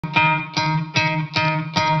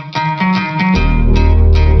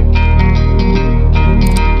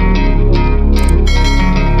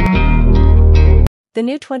The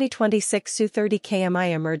new 2026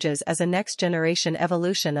 Su-30KMI emerges as a next-generation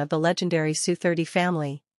evolution of the legendary Su-30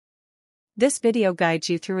 family. This video guides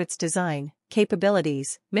you through its design,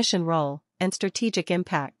 capabilities, mission role, and strategic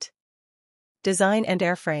impact. Design and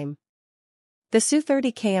airframe. The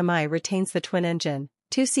Su-30KMI retains the twin-engine,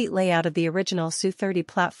 two-seat layout of the original Su-30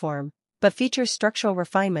 platform, but features structural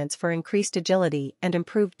refinements for increased agility and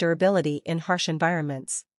improved durability in harsh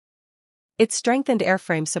environments. Its strengthened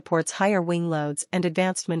airframe supports higher wing loads and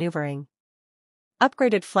advanced maneuvering.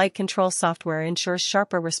 Upgraded flight control software ensures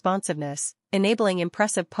sharper responsiveness, enabling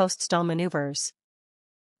impressive post-stall maneuvers.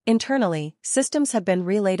 Internally, systems have been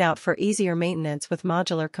relaid out for easier maintenance with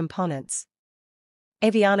modular components.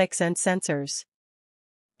 Avionics and sensors.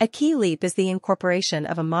 A key leap is the incorporation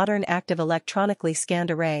of a modern active electronically scanned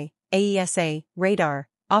array, AESA, radar,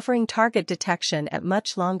 offering target detection at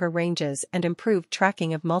much longer ranges and improved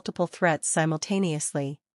tracking of multiple threats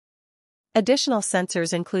simultaneously. Additional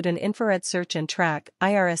sensors include an infrared search and track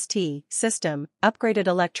 (IRST) system, upgraded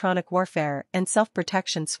electronic warfare and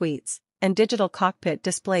self-protection suites, and digital cockpit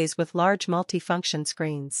displays with large multi-function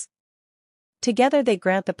screens. Together they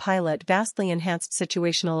grant the pilot vastly enhanced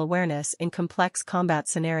situational awareness in complex combat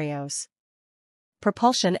scenarios.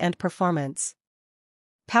 Propulsion and performance.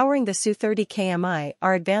 Powering the Su-30KMI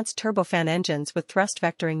are advanced turbofan engines with thrust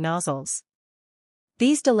vectoring nozzles.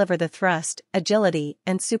 These deliver the thrust, agility,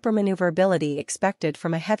 and supermaneuverability expected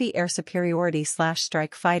from a heavy air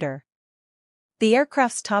superiority/strike fighter. The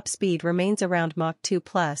aircraft's top speed remains around Mach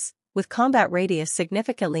 2+, with combat radius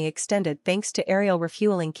significantly extended thanks to aerial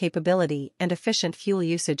refueling capability and efficient fuel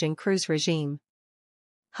usage in cruise regime.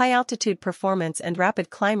 High-altitude performance and rapid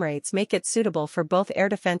climb rates make it suitable for both air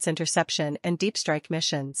defense interception and deep strike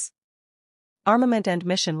missions. Armament and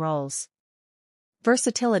mission roles.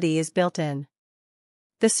 Versatility is built in.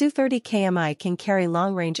 The Su-30KMI can carry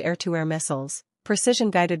long-range air-to-air missiles,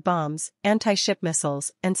 precision-guided bombs, anti-ship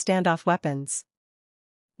missiles, and standoff weapons.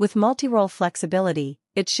 With multirole flexibility,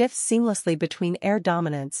 it shifts seamlessly between air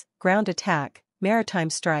dominance, ground attack, maritime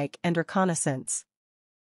strike, and reconnaissance.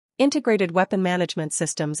 Integrated weapon management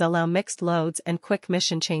systems allow mixed loads and quick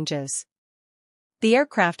mission changes. The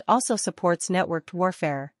aircraft also supports networked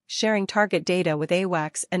warfare, sharing target data with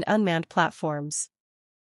AWACS and unmanned platforms.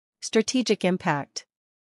 Strategic impact.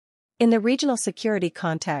 In the regional security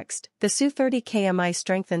context, the Su-30KMI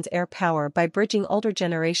strengthens air power by bridging older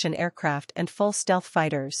generation aircraft and full stealth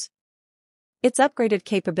fighters. Its upgraded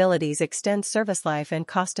capabilities extend service life and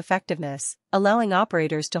cost-effectiveness, allowing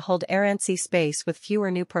operators to hold air and sea space with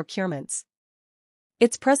fewer new procurements.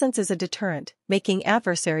 Its presence is a deterrent, making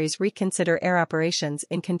adversaries reconsider air operations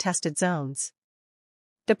in contested zones.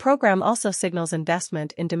 The program also signals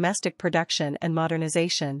investment in domestic production and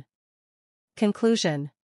modernization.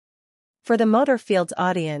 Conclusion. For the motor field's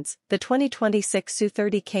audience, the 2026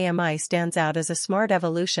 Su-30KMI stands out as a smart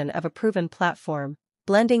evolution of a proven platform,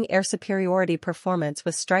 blending air superiority performance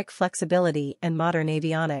with strike flexibility and modern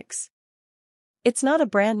avionics. It's not a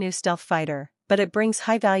brand new stealth fighter, but it brings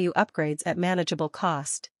high-value upgrades at manageable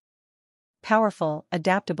cost. Powerful,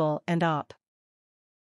 adaptable, and op.